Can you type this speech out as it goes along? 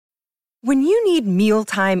When you need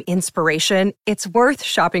mealtime inspiration, it's worth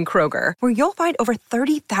shopping Kroger, where you'll find over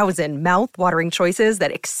 30,000 mouth-watering choices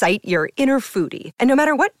that excite your inner foodie. And no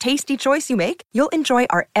matter what tasty choice you make, you'll enjoy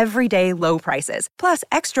our everyday low prices, plus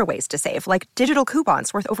extra ways to save, like digital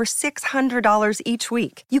coupons worth over $600 each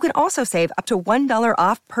week. You can also save up to $1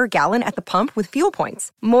 off per gallon at the pump with fuel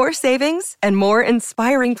points. More savings and more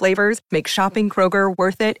inspiring flavors make shopping Kroger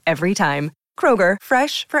worth it every time. Kroger,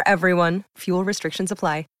 fresh for everyone. Fuel restrictions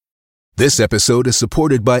apply. This episode is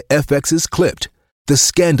supported by FX's Clipped, the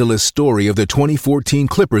scandalous story of the 2014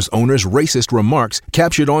 Clippers owner's racist remarks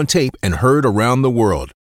captured on tape and heard around the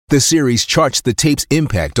world. The series charts the tape's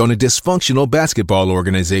impact on a dysfunctional basketball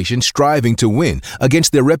organization striving to win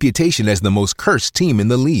against their reputation as the most cursed team in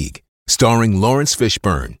the league. Starring Lawrence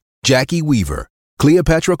Fishburne, Jackie Weaver,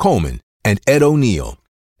 Cleopatra Coleman, and Ed O'Neill.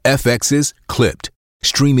 FX's Clipped,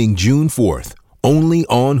 streaming June 4th, only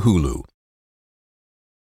on Hulu.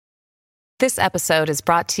 This episode is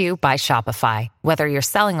brought to you by Shopify. Whether you're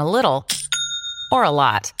selling a little or a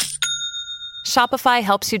lot, Shopify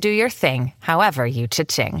helps you do your thing, however you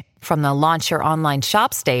cha-ching. From the launch your online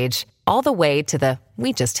shop stage, all the way to the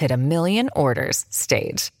we just hit 1 million orders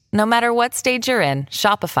stage. No matter what stage you're in,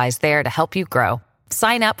 Shopify's there to help you grow.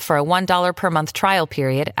 Sign up for a $1 per month trial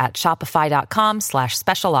period at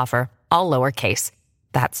shopify.com/special offer, all lowercase.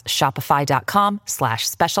 That's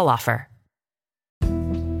shopify.com/special offer.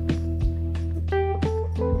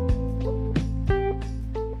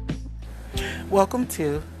 Welcome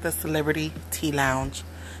to the Celebrity Tea Lounge.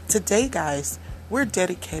 Today, guys, we're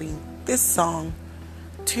dedicating this song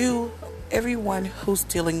to everyone who's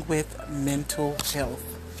dealing with mental health.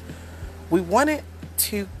 We wanted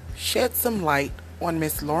to shed some light on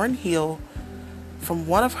Miss Lauryn Hill from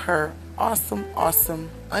one of her awesome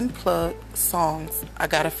unplugged songs, I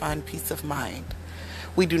Gotta Find Peace of Mind.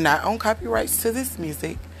 We do not own copyrights to this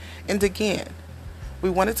music, and again, we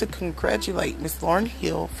wanted to congratulate Miss Lauryn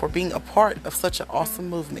Hill for being a part of such an awesome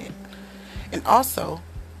movement. And also,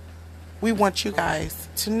 we want you guys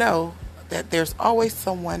to know that there's always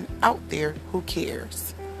someone out there who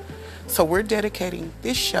cares. So we're dedicating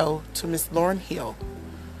this show to Miss Lauryn Hill.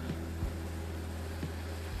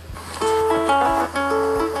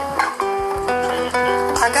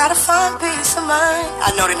 I gotta find peace of mind.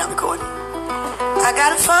 I know they're not recording. I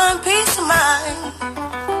gotta find peace of mind.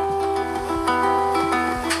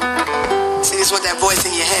 See, this is what that voice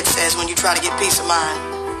in your head says when you try to get peace of mind.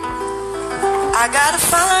 I gotta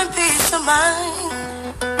find peace of mind.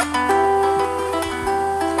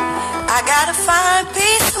 I gotta find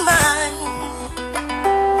peace of mind.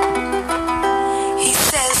 He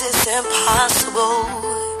says it's impossible,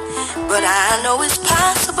 but I know it's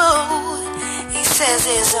possible. He says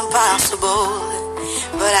it's impossible,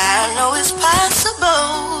 but I know it's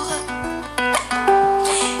possible.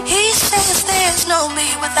 He says there's no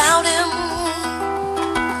me without him.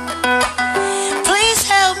 Please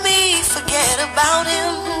help me forget about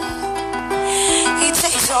him. He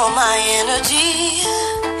takes all my energy,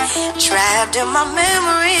 trapped in my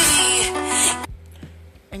memory.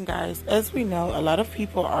 And guys, as we know, a lot of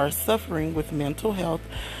people are suffering with mental health.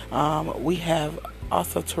 We have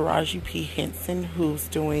also Taraji P. Henson, who's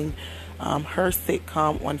doing her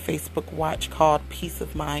sitcom on Facebook Watch called Peace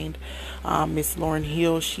of Mind. Miss Lauryn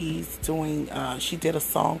Hill, she did a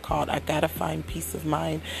song called I Gotta Find Peace of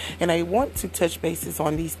Mind. And I want to touch bases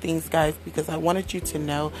on these things, guys, because I wanted you to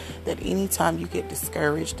know that anytime you get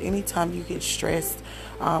discouraged, anytime you get stressed,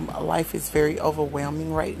 life is very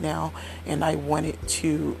overwhelming right now. And I wanted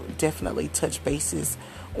to definitely touch bases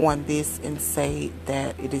on this and say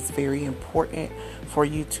that it is very important for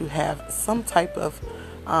you to have some type of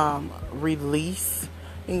release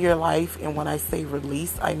in your life. And when I say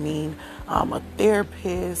release, I mean a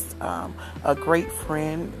therapist, a great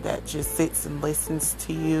friend that just sits and listens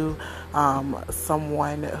to you,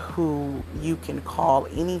 someone who you can call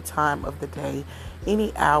any time of the day,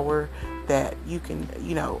 any hour that you can,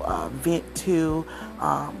 vent to.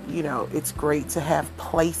 It's great to have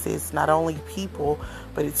places, not only people,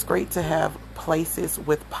 but it's great to have places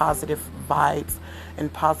with positive vibes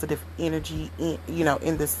and positive energy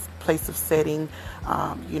in this place of setting,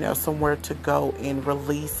 somewhere to go and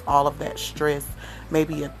release all of that stress.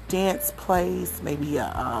 Maybe a dance place, maybe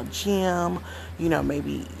a gym,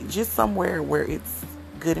 maybe just somewhere where it's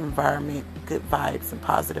good environment, good vibes and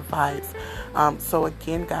positive vibes. So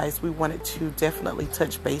again, guys, we wanted to definitely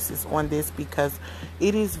touch bases on this because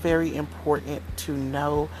it is very important to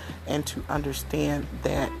know and to understand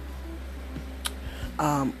that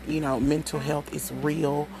mental health is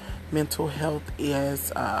real. Mental health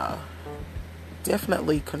is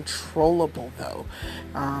definitely controllable, though.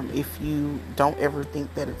 If you don't ever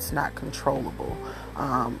think that it's not controllable,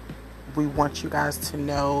 we want you guys to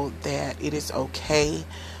know that it is okay.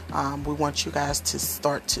 We want you guys to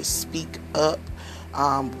start to speak up.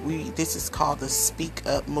 This is called the Speak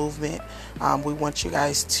Up movement. We want you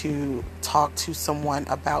guys to talk to someone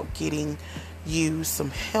about getting you some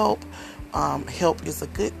help. Help is a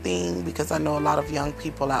good thing, because I know a lot of young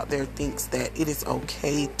people out there thinks that it is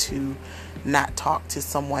okay to not talk to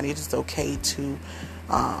someone. It is okay to,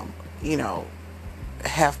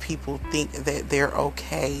 have people think that they're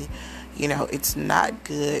okay. It's not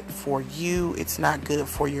good for you. It's not good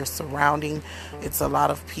for your surrounding. It's a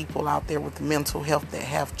lot of people out there with mental health that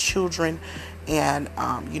have children, and,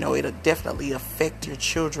 it'll definitely affect your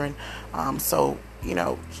children. So, you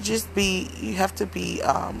have to be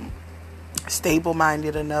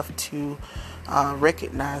stable-minded enough to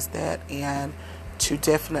recognize that, and to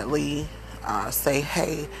definitely say,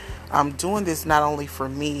 hey, I'm doing this not only for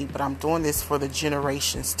me, but I'm doing this for the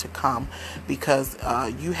generations to come, because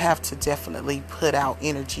you have to definitely put out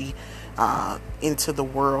energy into the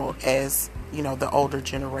world as, the older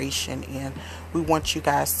generation. And we want you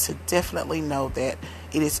guys to definitely know that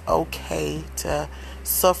it is okay to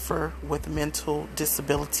suffer with mental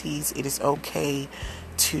disabilities. It is okay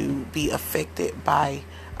to be affected by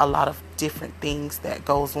a lot of different things that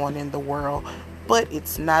goes on in the world, but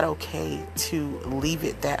it's not okay to leave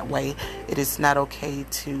it that way. It is not okay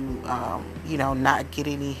to, not get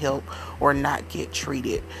any help or not get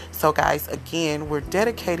treated. So guys, again, we're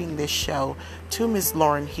dedicating this show to Miss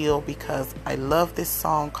Lauryn Hill, because I love this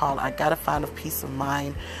song called I Gotta Find a Peace of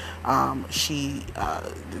Mind. She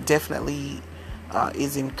definitely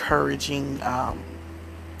is encouraging,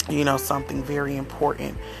 something very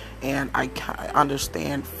important. And I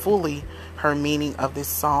understand fully her meaning of this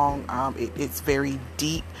song. It's very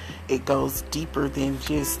deep. It goes deeper than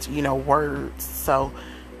just, words. So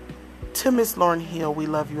to Miss Lauryn Hill, we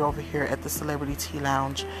love you over here at the Celebrity Tea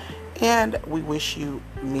Lounge, and we wish you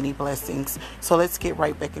many blessings. So let's get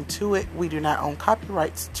right back into it. We do not own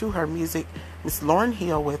copyrights to her music. Miss Lauryn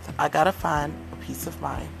Hill with I Gotta Find a Peace of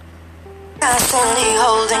Mind. Constantly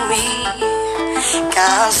holding me,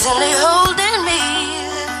 constantly holding me.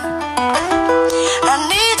 I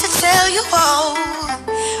need to tell you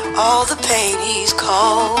all the pain he's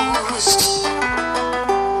caused.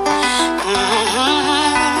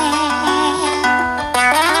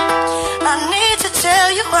 I need to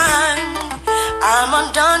tell you I'm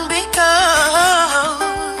undone, because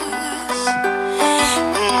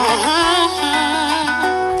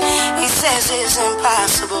he says it's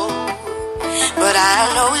impossible, but I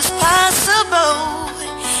know it's possible.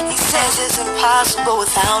 He says it's impossible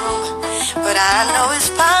without him, but I know it's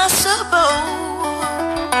possible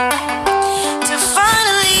to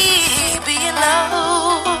finally be in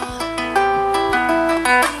love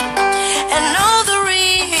and know the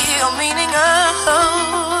real meaning of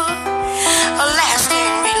a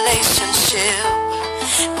lasting relationship,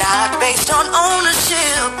 not based on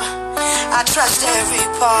ownership. I trust every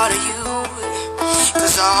part of you,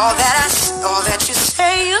 'cause all that you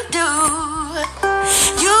say you do.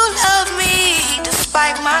 You love me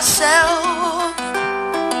despite myself.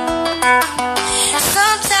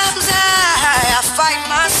 Sometimes I fight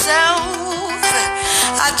myself.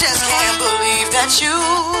 I just can't believe that you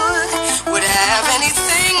would have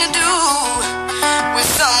anything to do with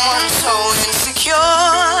someone so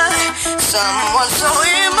insecure, someone so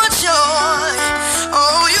immature.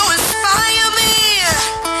 Oh, you inspire me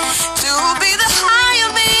to be the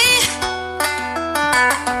higher me.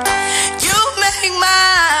 You make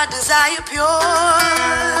my desire pure.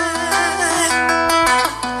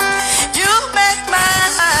 You make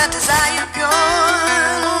my desire pure.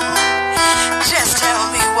 Just tell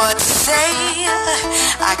me what to say.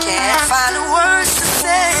 I can't find the words to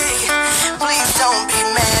say. Please don't be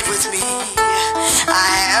mad with me. I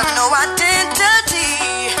have no identity.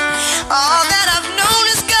 All that I've known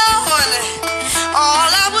is gone. All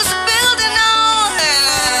I was building on.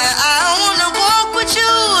 I wanna walk with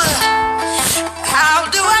you. How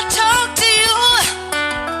do I talk to you?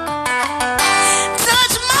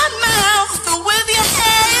 Touch my mouth with your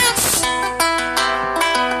hands.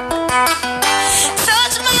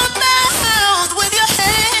 Touch my mouth with your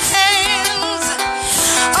hands.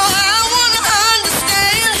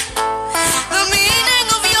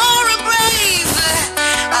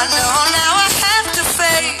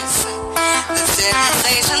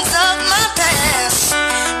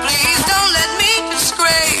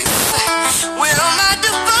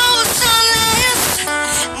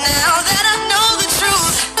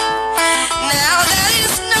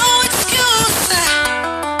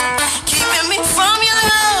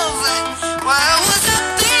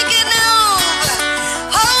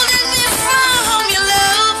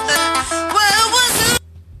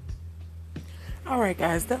 right,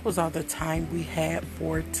 guys, that was all the time we had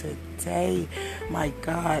for today. My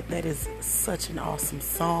God, that is such an awesome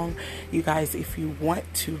song. You guys, if you want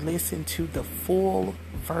to listen to the full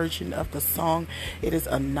version of the song, it is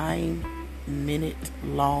a 9-minute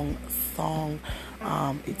long song.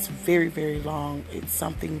 It's very, very long. It's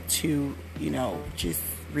something to, just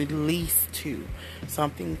release to,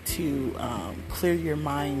 something to clear your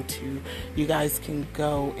mind to. You guys can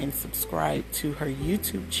go and subscribe to her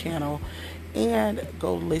YouTube channel and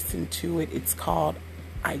go listen to it. It's called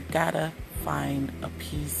I Gotta Find a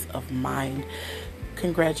Peace of Mind.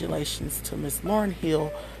 Congratulations to Miss Lauryn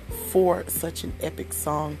Hill for such an epic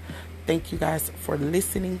song. Thank you guys for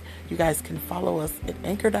listening. You guys can follow us at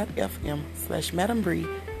anchor.fm/Madam Bree.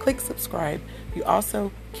 Click subscribe. You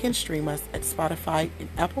also can stream us at Spotify and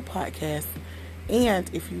Apple Podcasts.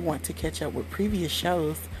 And if you want to catch up with previous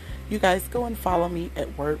shows, you guys go and follow me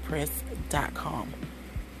at wordpress.com.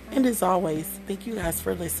 And as always, thank you guys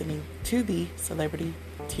for listening to the Celebrity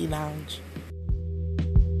Tea Lounge.